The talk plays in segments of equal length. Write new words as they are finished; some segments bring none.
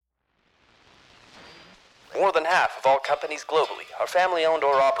More than half of all companies globally are family-owned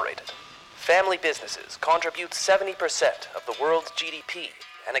or operated. Family businesses contribute 70% of the world's GDP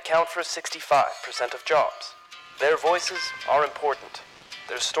and account for 65% of jobs. Their voices are important.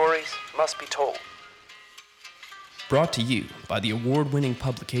 Their stories must be told. Brought to you by the award-winning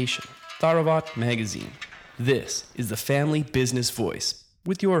publication, Tharawat Magazine. This is the Family Business Voice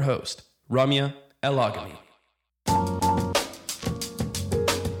with your host, Ramya El-Agami.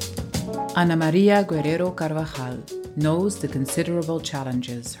 Ana Maria Guerrero Carvajal knows the considerable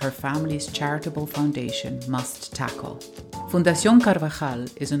challenges her family's charitable foundation must tackle. Fundación Carvajal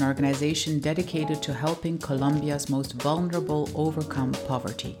is an organization dedicated to helping Colombia's most vulnerable overcome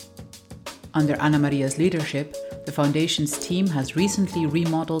poverty. Under Ana Maria's leadership, the foundation's team has recently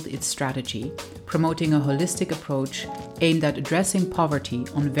remodeled its strategy, promoting a holistic approach aimed at addressing poverty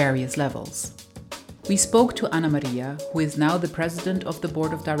on various levels. We spoke to Ana Maria, who is now the president of the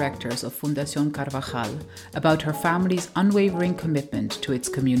board of directors of Fundación Carvajal, about her family's unwavering commitment to its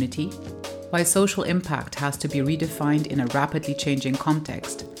community, why social impact has to be redefined in a rapidly changing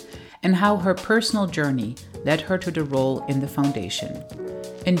context, and how her personal journey led her to the role in the foundation.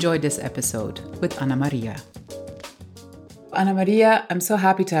 Enjoy this episode with Ana Maria. Ana Maria, I'm so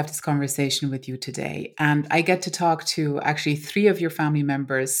happy to have this conversation with you today. And I get to talk to actually 3 of your family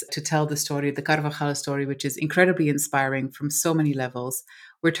members to tell the story, the Carvajal story, which is incredibly inspiring from so many levels.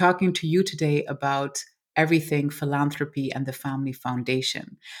 We're talking to you today about everything philanthropy and the family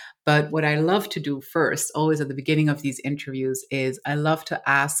foundation. But what I love to do first, always at the beginning of these interviews, is I love to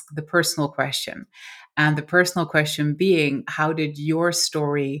ask the personal question. And the personal question being, how did your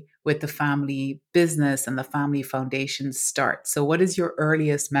story with the family business and the family foundation start? So what is your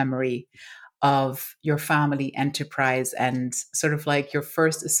earliest memory of your family enterprise and sort of like your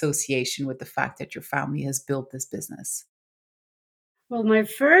first association with the fact that your family has built this business? Well, my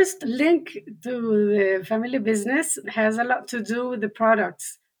first link to the family business has a lot to do with the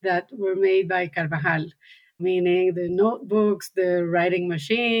products that were made by Carvajal, meaning the notebooks, the writing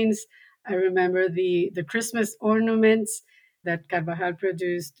machines. I remember the Christmas ornaments that Carvajal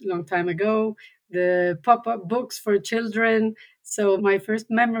produced a long time ago, the pop-up books for children. So my first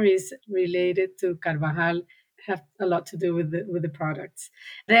memories related to Carvajal have a lot to do with the products.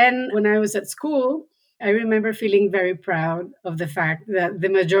 Then when I was at school, I remember feeling very proud of the fact that the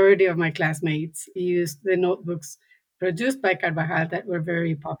majority of my classmates used the notebooks produced by Carvajal that were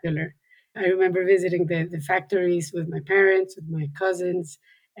very popular. I remember visiting the factories with my parents, with my cousins,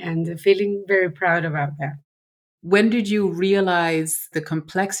 and feeling very proud about that. When did you realize the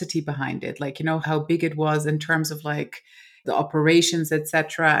complexity behind it? Like, how big it was in terms of like the operations,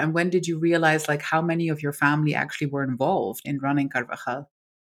 etc. And when did you realize like how many of your family actually were involved in running Carvajal?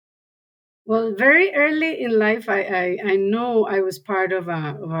 Well, very early in life, I know I was part of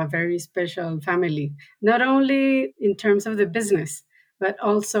a very special family, not only in terms of the business, but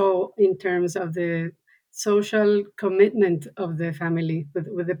also in terms of the social commitment of the family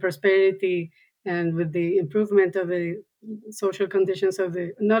with the prosperity and with the improvement of the social conditions of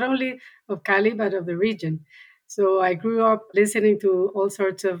the not only of Cali, but of the region. So I grew up listening to all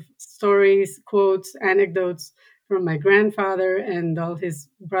sorts of stories, quotes, anecdotes from my grandfather and all his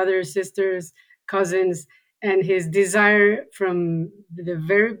brothers, sisters, cousins, and his desire from the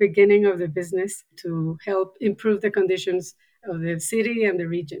very beginning of the business to help improve the conditions of the city and the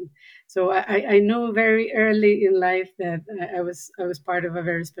region. So I knew very early in life that I was part of a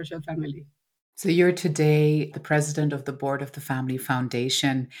very special family. So you're today the president of the board of the Family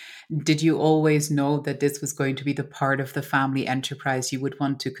Foundation. Did you always know that this was going to be the part of the family enterprise you would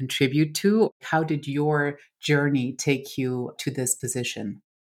want to contribute to? How did your journey take you to this position?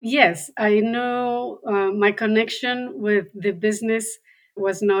 Yes, I know my connection with the business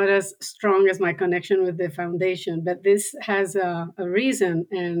was not as strong as my connection with the foundation, but this has a reason,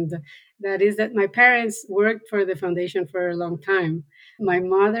 and that is that my parents worked for the foundation for a long time. My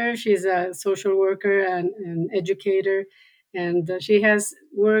mother, she's a social worker and an educator, and she has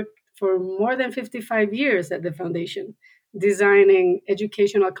worked for more than 55 years at the foundation, designing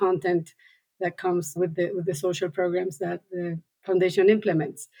educational content that comes with the social programs that the foundation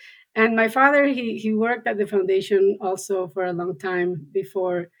implements. And my father, he worked at the foundation also for a long time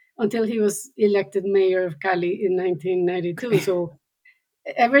before, until he was elected mayor of Cali in 1992. So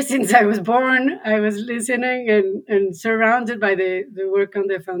ever since I was born, I was listening and surrounded by the work on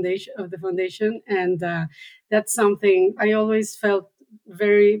the foundation. And that's something I always felt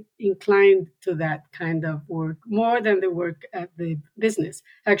very inclined to, that kind of work, more than the work at the business.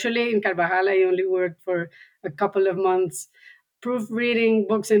 Actually, in Carvajal, I only worked for a couple of months proofreading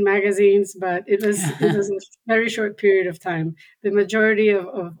books and magazines, but it was a very short period of time. The majority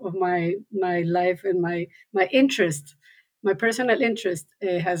of my life and my interest, my personal interest,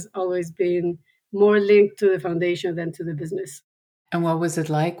 has always been more linked to the foundation than to the business. And what was it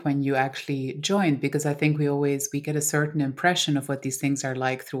like when you actually joined? Because I think we get a certain impression of what these things are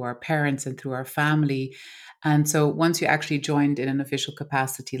like through our parents and through our family. And so once you actually joined in an official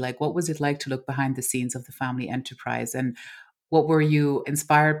capacity, like what was it like to look behind the scenes of the family enterprise? And what were you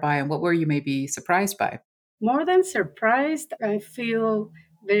inspired by and what were you maybe surprised by? More than surprised, I feel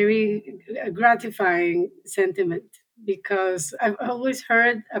very gratifying sentiment because I've always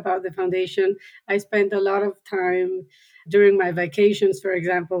heard about the foundation. I spent a lot of time during my vacations, for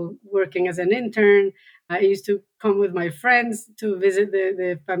example, working as an intern. I used to come with my friends to visit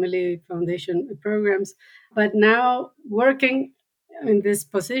the family foundation programs. But now, working in this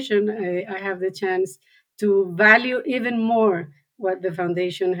position, I have the chance to value even more what the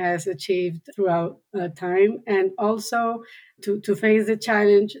foundation has achieved throughout time, and also to face the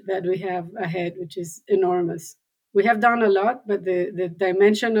challenge that we have ahead, which is enormous. We have done a lot, but the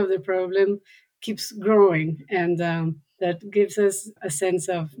dimension of the problem keeps growing, and that gives us a sense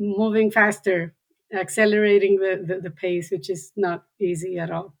of moving faster, accelerating the pace, which is not easy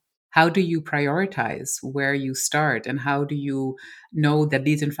at all. How do you prioritize where you start? And how do you know that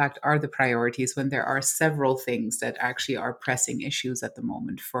these, in fact, are the priorities when there are several things that actually are pressing issues at the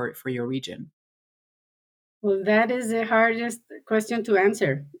moment for your region? Well, that is the hardest question to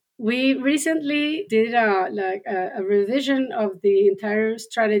answer. We recently did a revision of the entire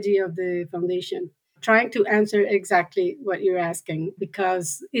strategy of the foundation, trying to answer exactly what you're asking,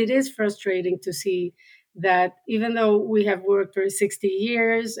 because it is frustrating to see that even though we have worked for 60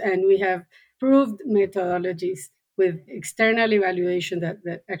 years and we have proved methodologies with external evaluation that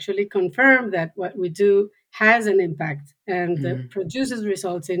actually confirm that what we do has an impact and Mm, produces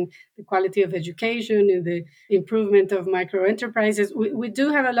results in the quality of education, in the improvement of micro enterprises. We do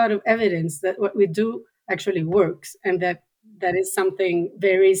have a lot of evidence that what we do actually works, and that is something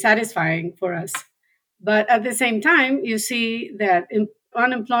very satisfying for us. But at the same time, you see that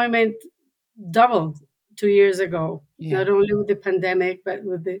unemployment doubled 2 years ago, yeah. not only with the pandemic, but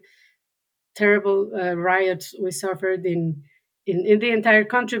with the terrible riots we suffered in the entire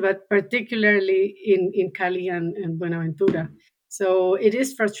country, but particularly in Cali and Buenaventura. So it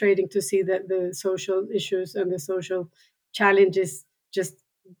is frustrating to see that the social issues and the social challenges just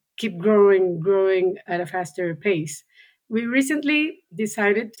keep growing at a faster pace. We recently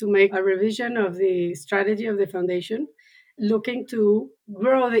decided to make a revision of the strategy of the foundation, looking to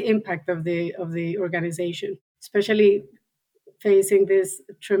grow the impact of the organization, especially facing these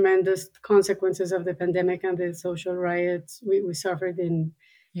tremendous consequences of the pandemic and the social riots we suffered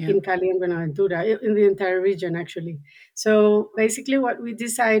Yeah. in Cali and Buenaventura, in the entire region, actually. So basically, what we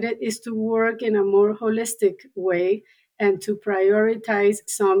decided is to work in a more holistic way and to prioritize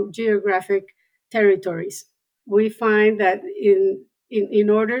some geographic territories. We find that in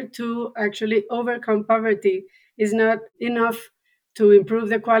order to actually overcome poverty is not enough to improve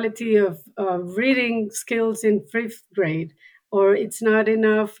the quality of reading skills in fifth grade, or it's not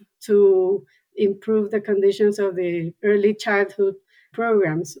enough to improve the conditions of the early childhood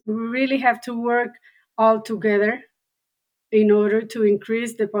programs. We really have to work all together in order to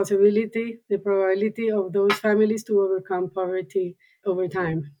increase the probability of those families to overcome poverty over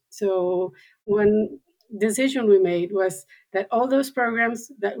time. So, one decision we made was that all those programs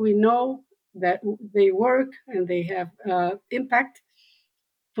that we know that they work and they have impact,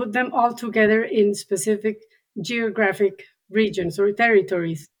 put them all together in specific geographic regions or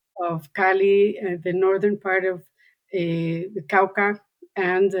territories of Cali, the northern part of the Cauca,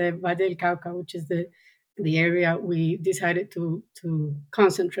 and Valle del Cauca, which is the area we decided to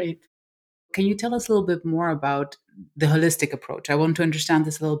concentrate. Can you tell us a little bit more about the holistic approach? I want to understand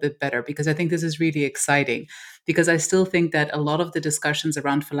this a little bit better because I think this is really exciting. Because I still think that a lot of the discussions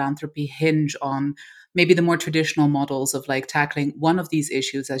around philanthropy hinge on maybe the more traditional models of like tackling one of these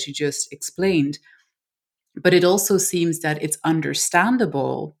issues, as you just explained. But it also seems that it's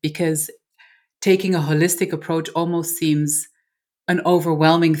understandable because taking a holistic approach almost seems an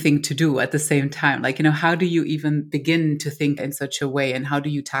overwhelming thing to do at the same time. Like, how do you even begin to think in such a way and how do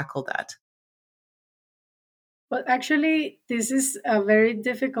you tackle that? Well, actually, this is a very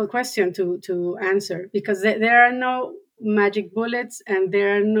difficult question to answer because there are no magic bullets and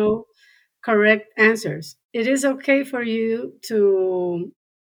there are no correct answers. It is okay for you to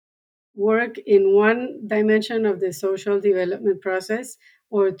work in one dimension of the social development process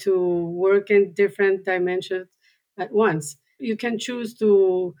or to work in different dimensions at once. You can choose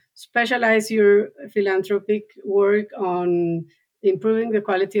to specialize your philanthropic work on improving the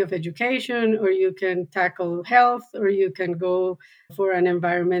quality of education, or you can tackle health, or you can go for an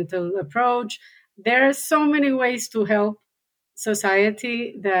environmental approach. There are so many ways to help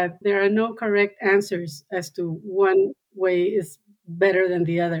society that there are no correct answers as to one way is better than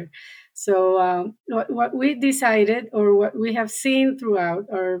the other. So, what we decided, or what we have seen throughout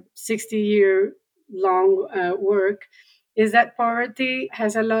our 60-year long work, is that poverty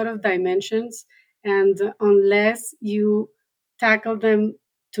has a lot of dimensions. And unless you tackle them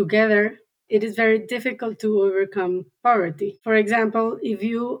together, it is very difficult to overcome poverty. For example, if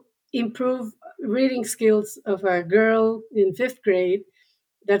you improve reading skills of a girl in fifth grade,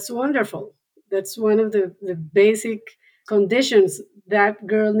 that's wonderful. That's one of the basic conditions that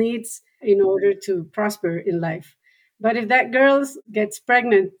girl needs in order to prosper in life. But if that girl gets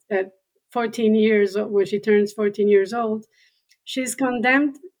pregnant at 14 years old, when she turns 14 years old, she's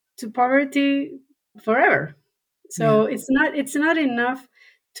condemned to poverty forever. Yeah. So it's not enough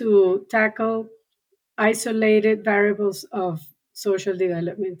to tackle isolated variables of social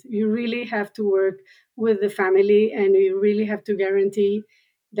development. You really have to work with the family, and you really have to guarantee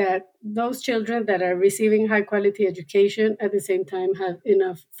that those children that are receiving high quality education at the same time have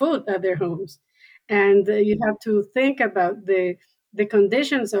enough food at their homes. And you have to think about the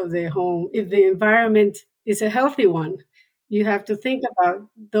conditions of the home. If the environment is a healthy one, you have to think about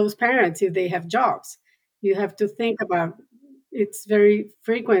those parents if they have jobs. You have to think about, it's very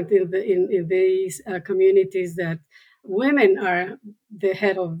frequent in these communities that women are the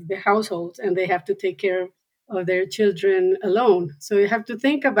head of the household and they have to take care of their children alone. So you have to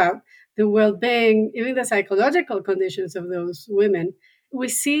think about the well-being, even the psychological conditions of those women. We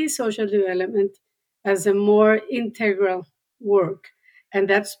see social development as a more integral work, and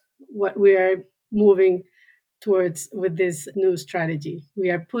that's what we are moving towards with this new strategy. We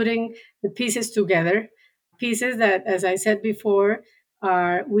are putting the pieces together, pieces that, as I said before,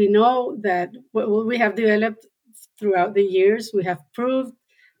 are, we know that what we have developed throughout the years, we have proved,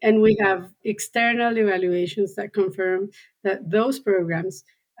 and we have external evaluations that confirm that those programs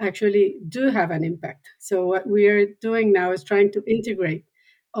actually do have an impact. So what we are doing now is trying to integrate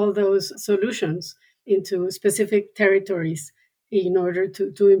all those solutions into specific territories in order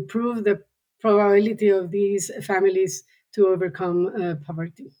to improve the probability of these families to overcome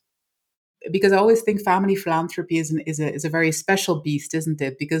poverty. Because I always think family philanthropy is a very special beast, isn't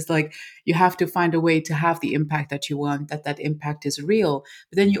it? Because like you have to find a way to have the impact that you want, that impact is real,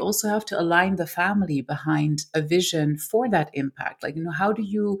 but then you also have to align the family behind a vision for that impact. Like, how do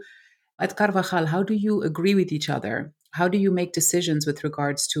you at Carvajal, how do you agree with each other? How do you make decisions with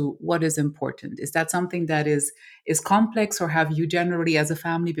regards to what is important? Is that something that is complex, or have you generally as a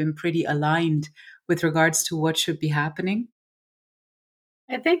family been pretty aligned with regards to what should be happening?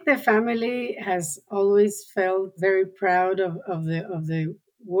 I think the family has always felt very proud of the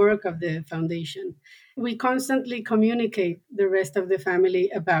work of the foundation. We constantly communicate the rest of the family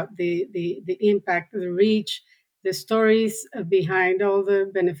about the impact, the reach, the stories behind all the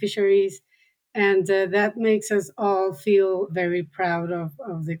beneficiaries. And that makes us all feel very proud of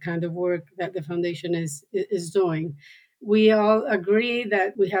the kind of work that the foundation is doing. We all agree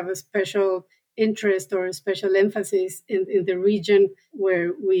that we have a special interest or a special emphasis in the region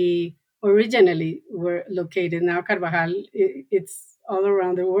where we originally were located. Now, Carvajal, it's all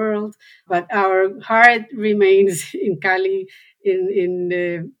around the world, but our heart remains in Cali, in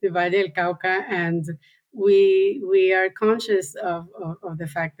the Valle del Cauca, and we are conscious of the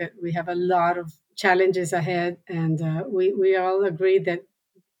fact that we have a lot of challenges ahead, and we all agree that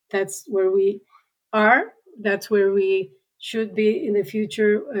that's where we are, that's where we should be in the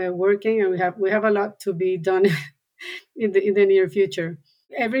future working, and we have a lot to be done in the near future.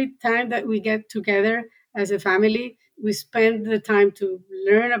 Every time that we get together as a family, we spend the time to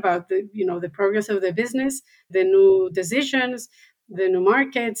learn about the progress of the business, the new decisions, the new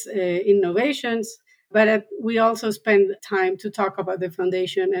markets, innovations. But we also spend time to talk about the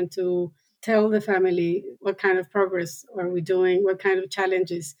foundation and to tell the family what kind of progress are we doing, what kind of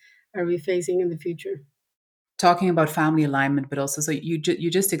challenges are we facing in the future. Talking about family alignment, but also, so you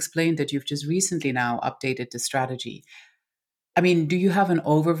just explained that you've just recently now updated the strategy. I mean, do you have an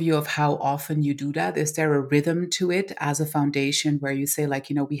overview of how often you do that? Is there a rhythm to it as a foundation where you say,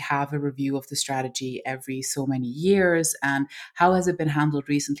 like, we have a review of the strategy every so many years? And how has it been handled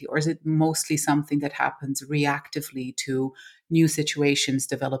recently? Or is it mostly something that happens reactively to new situations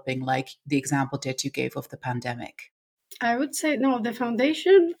developing, like the example that you gave of the pandemic? I would say no, the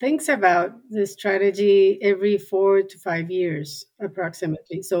foundation thinks about the strategy every 4 to 5 years,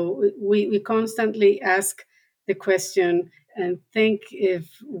 approximately. So we constantly ask the question and think if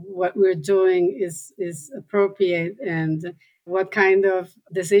what we're doing is appropriate, and What kind of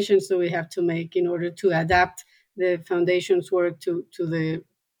decisions do we have to make in order to adapt the foundation's work to the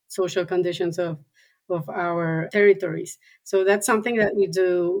social conditions of our territories? So that's something that we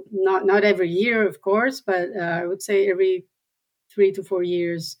do not every year, of course, but I would say every 3 to 4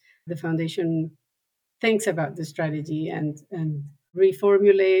 years, the foundation thinks about the strategy and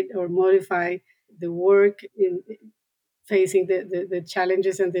reformulate or modify the work in facing the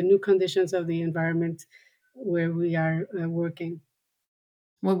challenges and the new conditions of the environment where we are working.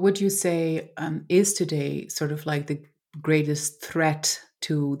 What would you say is today sort of like the greatest threat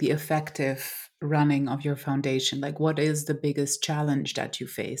to the effective running of your foundation? Like, what is the biggest challenge that you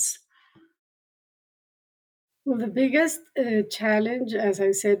face? Well, the biggest challenge, as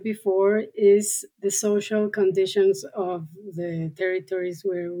I said before, is the social conditions of the territories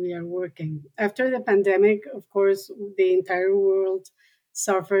where we are working. After the pandemic, of course, the entire world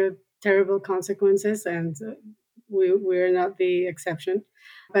suffered terrible consequences, and we're not the exception.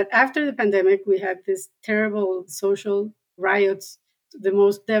 But after the pandemic, we had this terrible social riots, the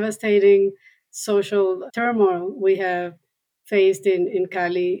most devastating social turmoil we have faced in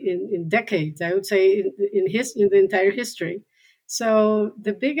Cali in decades, I would say in the entire history. So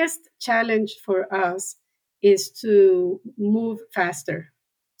the biggest challenge for us is to move faster,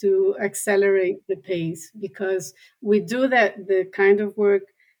 to accelerate the pace, because we do that, the kind of work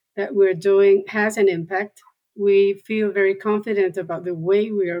that we're doing has an impact. We feel very confident about the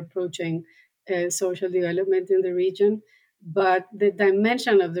way we are approaching social development in the region, but the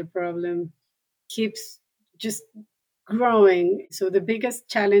dimension of the problem keeps just growing. So the biggest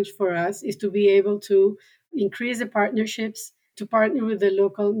challenge for us is to be able to increase the partnerships, to partner with the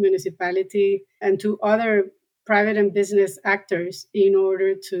local municipality and to other private and business actors in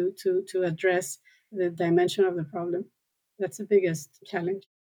order to address the dimension of the problem. That's the biggest challenge.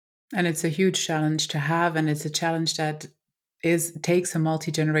 And it's a huge challenge to have, and it's a challenge that is takes a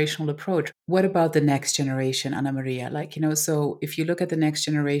multi-generational approach. What about the next generation, Ana Maria? Like, so if you look at the next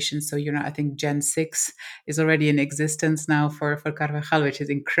generation, so I think Gen 6 is already in existence now for Carvajal, which is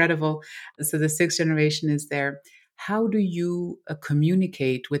incredible. So the sixth generation is there. How do you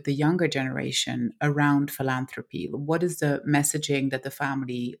communicate with the younger generation around philanthropy? What is the messaging that the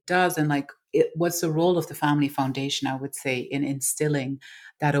family does? And like, what's the role of the family foundation, I would say, in instilling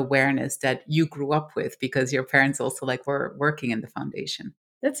that awareness that you grew up with because your parents also like were working in the foundation?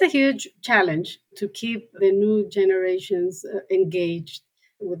 That's a huge challenge to keep the new generations engaged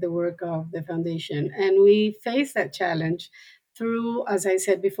with the work of the foundation. And we face that challenge through, as I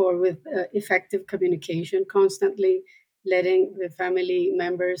said before, with effective communication, constantly letting the family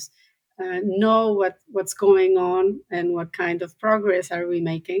members know what's going on and what kind of progress are we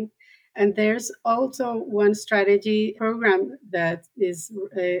making. And there's also one strategy program that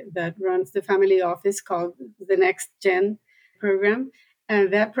runs the family office called the Next Gen program,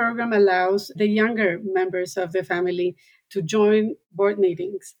 and that program allows the younger members of the family to join board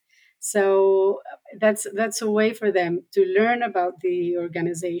meetings. So that's a way for them to learn about the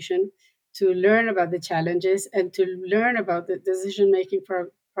organization, to learn about the challenges, and to learn about the decision making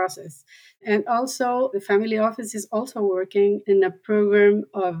process. And also, the family office is also working in a program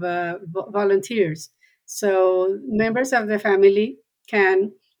of volunteers. So members of the family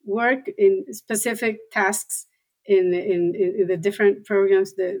can work in specific tasks in the different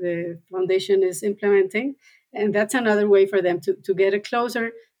programs the foundation is implementing. And that's another way for them to get a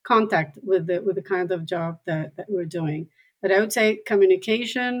closer contact with the kind of job that we're doing. But I would say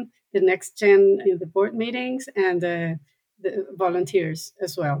communication, the next gen in the board meetings, and the volunteers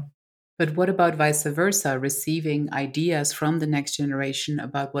as well. But what about vice versa, receiving ideas from the next generation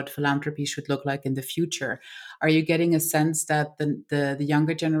about what philanthropy should look like in the future? Are you getting a sense that the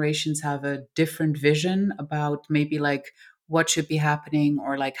younger generations have a different vision about maybe like what should be happening,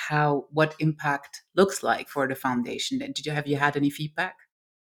 or like what impact looks like for the foundation? Have you had any feedback?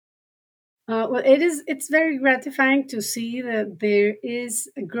 Well, it's very gratifying to see that there is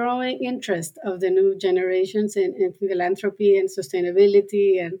a growing interest of the new generations in philanthropy and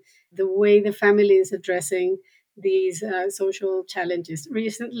sustainability and the way the family is addressing these social challenges.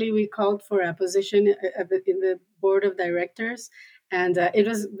 Recently, we called for a position in the board of directors, and it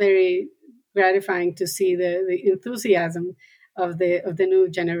was very gratifying to see the enthusiasm of the new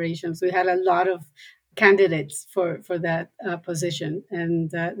generations. We had a lot of candidates for that position, and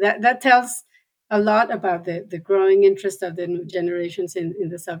that tells a lot about the growing interest of the new generations in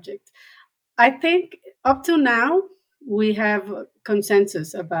the subject. I think up to now we have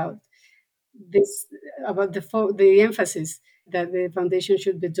consensus about this, about the emphasis that the foundation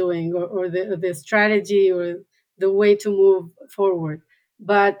should be doing, or the strategy or the way to move forward.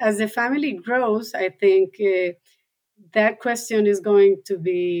 But as the family grows, I think that question is going to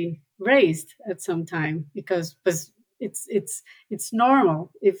be raised at some time, because it's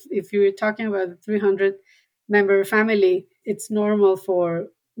normal. If you're talking about a 300 member family, it's normal for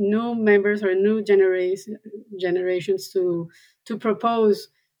new members or new generations to propose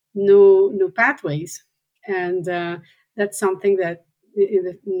new pathways, and that's something that in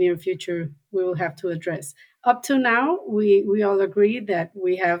the near future we will have to address. Up to now, we all agree that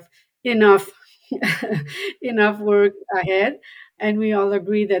we have enough enough work ahead, and we all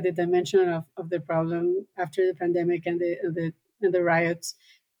agree that the dimension of the problem after the pandemic and the riots,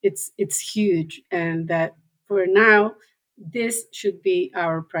 it's huge, and that for now this should be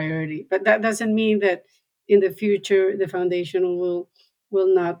our priority. But that doesn't mean that in the future the foundation will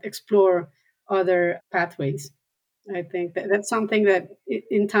not explore other pathways. I think that that's something that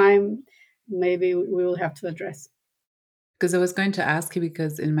in time maybe we will have to address. Because I was going to ask you,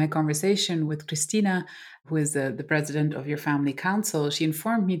 because in my conversation with Christina, who is the president of your family council, she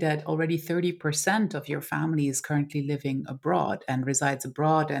informed me that already 30% of your family is currently living abroad and resides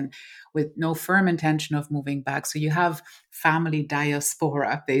abroad and with no firm intention of moving back. So you have family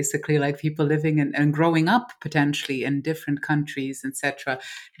diaspora, basically, like people living and growing up potentially in different countries, etc.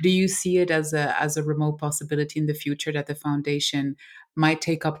 Do you see it as a remote possibility in the future that the foundation might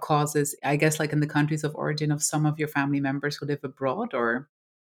take up causes, I guess, like in the countries of origin of some of your family members who live abroad? Or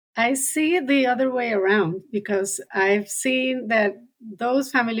I see it the other way around, because I've seen that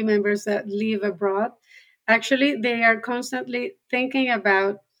those family members that live abroad, actually, they are constantly thinking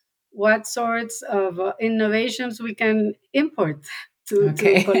about what sorts of innovations we can import to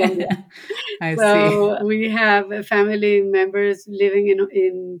okay. Colombia. I see. So we have family members living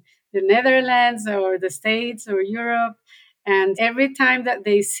in the Netherlands or the States or Europe. And every time that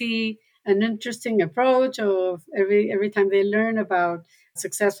they see an interesting approach, or every time they learn about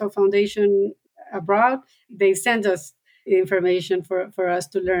successful foundation abroad, they send us information for us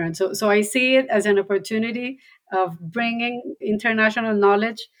to learn. So I see it as an opportunity of bringing international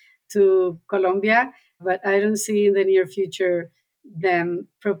knowledge to Colombia, but I don't see in the near future them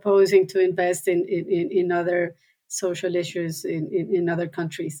proposing to invest in other social issues in other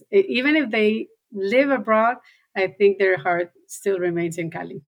countries. Even if they live abroad, I think their heart still remains in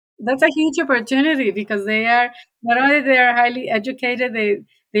Cali. That's a huge opportunity, because they are not only they are highly educated,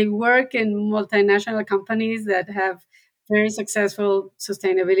 they work in multinational companies that have very successful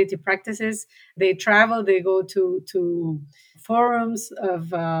sustainability practices. They travel, they go to forums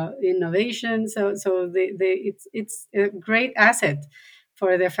of innovation. So it's a great asset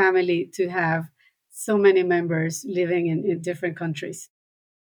for their family to have so many members living in different countries.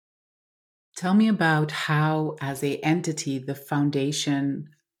 Tell me about how, as a entity, the foundation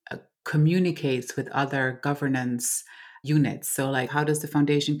communicates with other governance units. So, like, how does the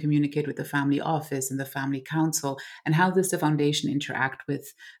foundation communicate with the family office and the family council, and how does the foundation interact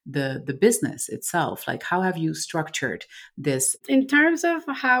with the business itself? Like, how have you structured this? In terms of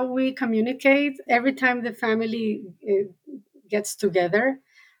how we communicate, every time the family gets together,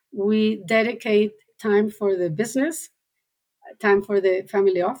 we dedicate time for the business, time for the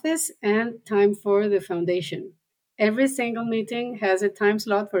family office, and time for the foundation. Every single meeting has a time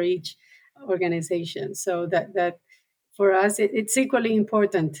slot for each organization, so that for us it's equally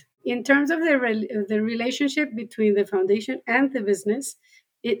important. In terms of the relationship between the foundation and the business,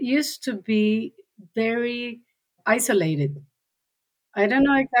 it used to be very isolated. I don't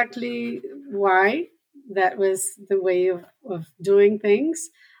know exactly why that was the way of doing things.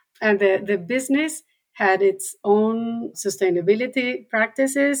 And the business had its own sustainability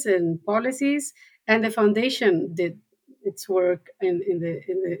practices and policies, and the foundation did its work in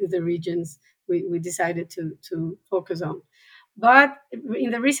the regions we decided to focus on. But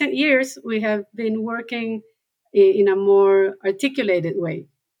in the recent years, we have been working in a more articulated way.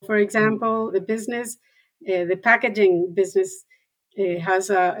 For example, the packaging business has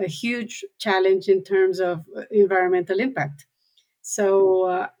a huge challenge in terms of environmental impact.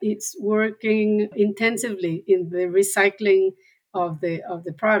 So it's working intensively in the recycling of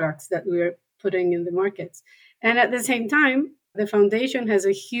the products that we're putting in the markets. And at the same time, the foundation has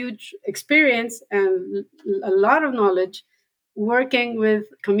a huge experience and a lot of knowledge working with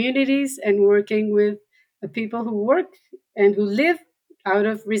communities and working with the people who work and who live out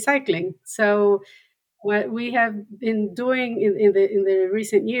of recycling. So what we have been doing in the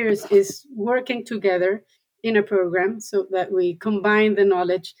recent years is working together in a program so that we combine the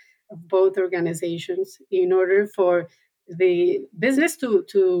knowledge of both organizations in order for the business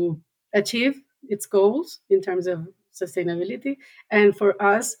to achieve its goals in terms of sustainability, and for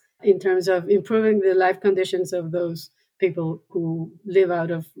us in terms of improving the life conditions of those people who live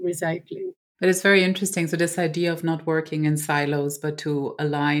out of recycling. But it's very interesting. So this idea of not working in silos, but to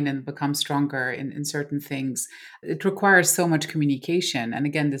align and become stronger in certain things, it requires so much communication. And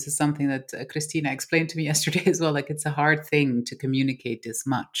again, this is something that Christina explained to me yesterday as well. Like it's a hard thing to communicate this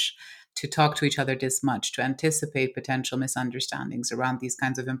much, to talk to each other this much, to anticipate potential misunderstandings around these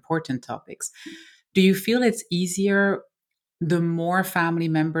kinds of important topics. Do you feel it's easier the more family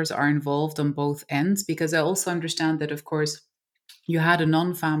members are involved on both ends? Because I also understand that, of course, you had a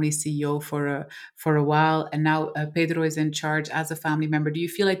non-family CEO for a while, and now Pedro is in charge as a family member. Do you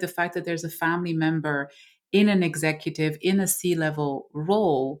feel like the fact that there's a family member in an executive in a C-level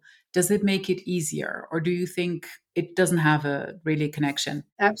role, does it make it easier, or do you think it doesn't have a really connection?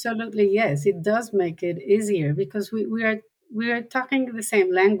 Absolutely, yes. It does make it easier because we are talking the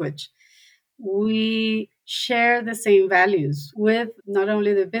same language. We share the same values with not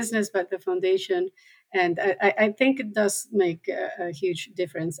only the business but the foundation, and I think it does make a huge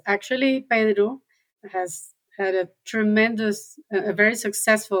difference. Actually, Pedro has had a tremendous, a very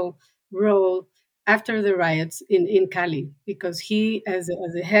successful role after the riots in Cali, because he, as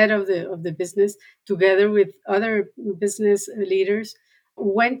the head of the business, together with other business leaders,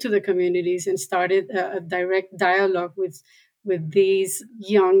 went to the communities and started a direct dialogue with these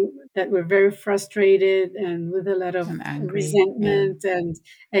young that were very frustrated and with a lot of I'm angry. Yeah. resentment,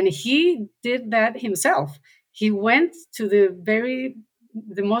 and he did that himself. He went to the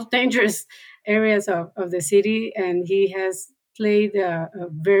most dangerous areas of the city, and he has played a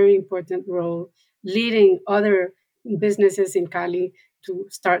very important role leading other businesses in Cali to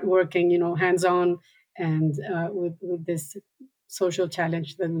start working, hands on, and with this social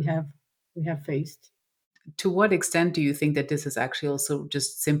challenge that we have faced. To what extent do you think that this has actually also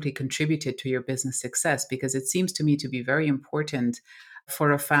just simply contributed to your business success? Because it seems to me to be very important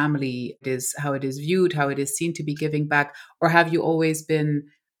for a family, it is how it is viewed, how it is seen to be giving back. Or have you always been,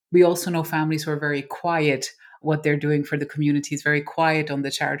 we also know families who are very quiet, what they're doing for the community is very quiet on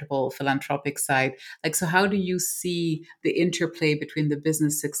the charitable philanthropic side. Like, so how do you see the interplay between the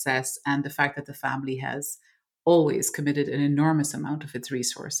business success and the fact that the family has always committed an enormous amount of its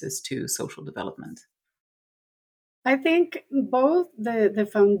resources to social development? I think both the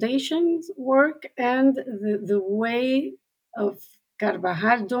foundation's work and the way of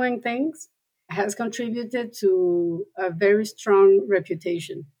Carvajal doing things has contributed to a very strong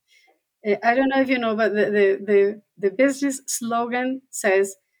reputation. I don't know if you know, but the business slogan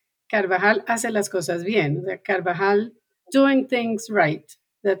says Carvajal hace las cosas bien. The Carvajal doing things right.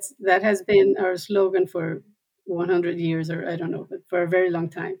 That has been our slogan for 100 years, or I don't know, but for a very long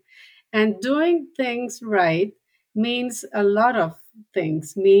time. And doing things right means a lot of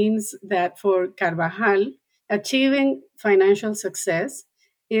things. Means that for Carvajal, achieving financial success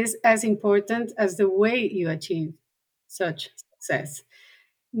is as important as the way you achieve such success.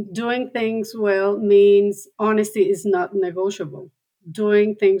 Doing things well means honesty is not negotiable.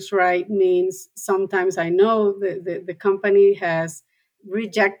 Doing things right means sometimes I know the company has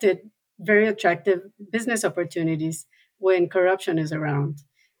rejected very attractive business opportunities when corruption is around.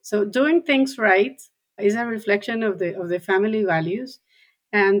 So doing things right is a reflection of the family values,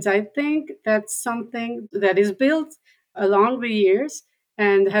 and I think that's something that is built along the years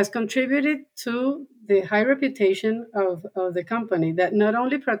and has contributed to the high reputation of the company, that not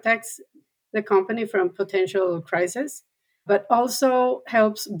only protects the company from potential crisis, but also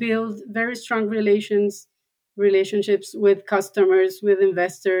helps build very strong relationships with customers, with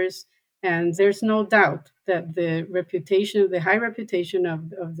investors. And there's no doubt that the high reputation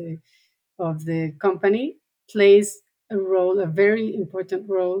of the company plays a very important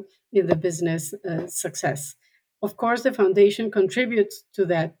role in the business success. Of course, the foundation contributes to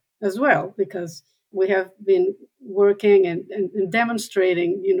that as well, because we have been working and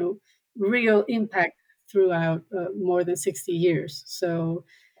demonstrating, real impact throughout more than 60 years. So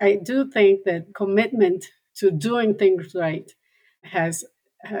I do think that commitment to doing things right has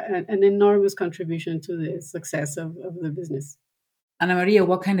an enormous contribution to the success of the business. Ana Maria,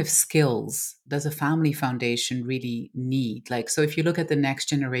 what kind of skills does a family foundation really need? Like, so if you look at the next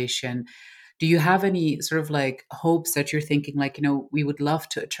generation, do you have any sort of like hopes that you're thinking, like, we would love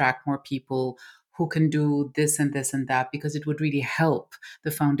to attract more people who can do this and this and that, because it would really help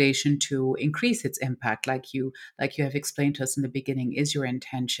the foundation to increase its impact, like you have explained to us in the beginning, is your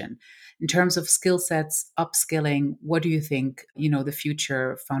intention. In terms of skill sets, upskilling, what do you think, the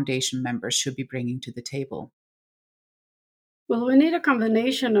future foundation members should be bringing to the table? Well, we need a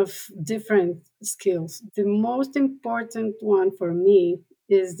combination of different skills. The most important one for me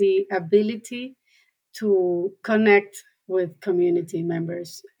is the ability to connect with community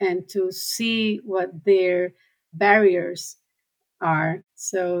members and to see what their barriers are.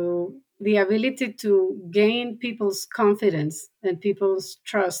 So the ability to gain people's confidence and people's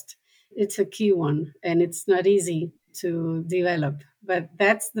trust, it's a key one, and it's not easy to develop. But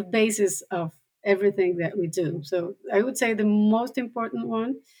that's the basis of everything that we do. So I would say the most important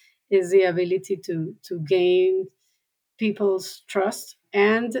one is the ability to gain people's trust,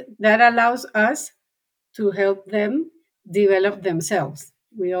 and that allows us to help them develop themselves.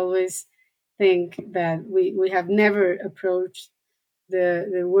 We always think that we have never approached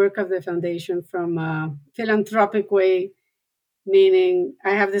the work of the foundation from a philanthropic way, meaning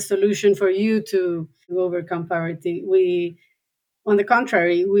I have the solution for you to overcome poverty. We, on the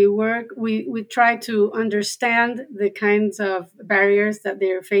contrary, we try to understand the kinds of barriers that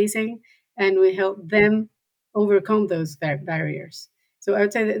they're facing, and we help them overcome those barriers. So I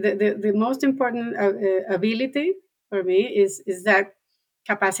would say the most important ability for me is that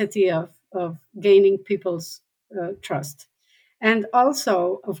capacity of gaining people's trust. And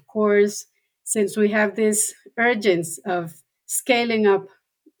also, of course, since we have this urgency of scaling up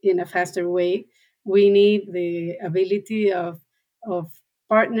in a faster way, we need the ability of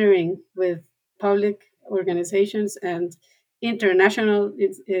partnering with public organizations and international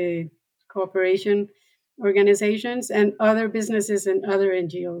cooperation organizations and other businesses and other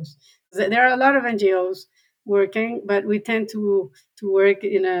NGOs. There are a lot of NGOs working, but we tend to work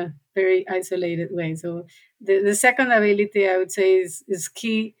in a very isolated way. So the second ability I would say is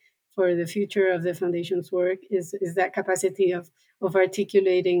key for the future of the foundation's work is that capacity of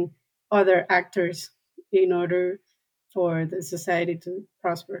articulating other actors in order for the society to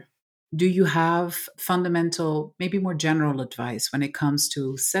prosper. Do you have fundamental, maybe more general advice when it comes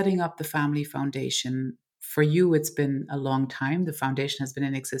to setting up the family foundation? For you, it's been a long time. The foundation has been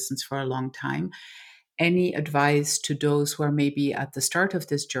in existence for a long time. Any advice to those who are maybe at the start of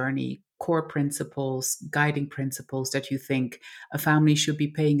this journey, core principles, guiding principles that you think a family should be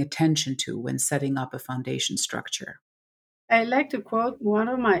paying attention to when setting up a foundation structure? I like to quote one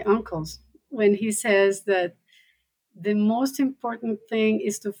of my uncles when he says that the most important thing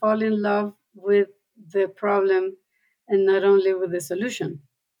is to fall in love with the problem and not only with the solution.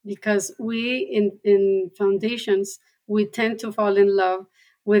 Because we in foundations, we tend to fall in love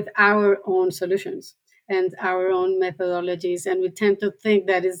with our own solutions and our own methodologies. And we tend to think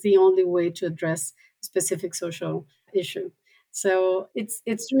that is the only way to address a specific social issue. So it's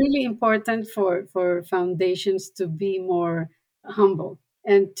really important for foundations to be more humble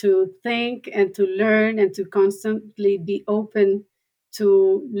and to think and to learn and to constantly be open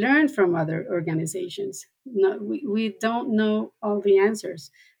to learn from other organizations. No, we don't know all the answers,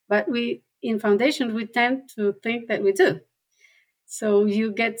 but we in foundations we tend to think that we do. So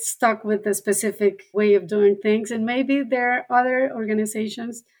you get stuck with a specific way of doing things, and maybe there are other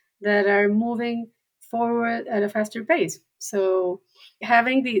organizations that are moving forward at a faster pace. So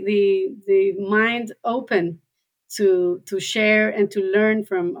having the mind open to share and to learn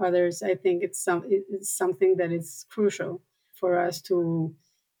from others, I think it's something that is crucial for us to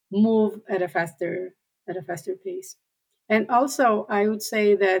move at a faster pace. And also, I would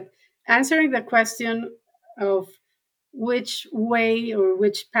say that answering the question of which way or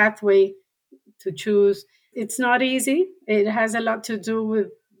which pathway to choose, it's not easy. It has a lot to do with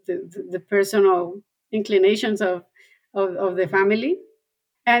the personal inclinations of the family,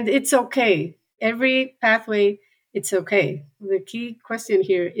 and it's okay. Every pathway, it's okay. The key question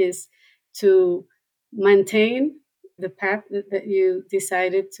here is to maintain the path that you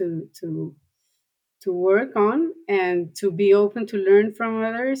decided to work on, and to be open to learn from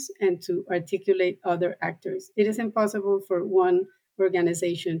others and to articulate other actors. It is impossible for one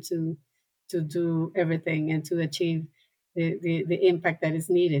organization to do everything and to achieve the impact that is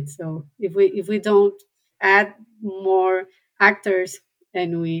needed. So if we don't add more actors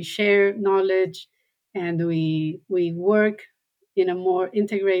and we share knowledge and we work in a more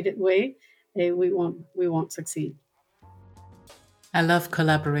integrated way, we won't succeed. I love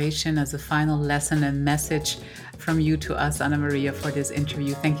collaboration as a final lesson and message from you to us, Ana Maria, for this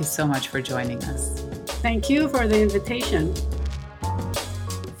interview. Thank you so much for joining us. Thank you for the invitation.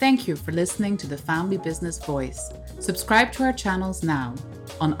 Thank you for listening to the Family Business Voice. Subscribe to our channels now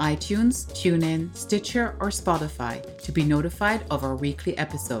on iTunes, TuneIn, Stitcher, or Spotify to be notified of our weekly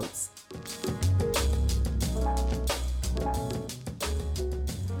episodes.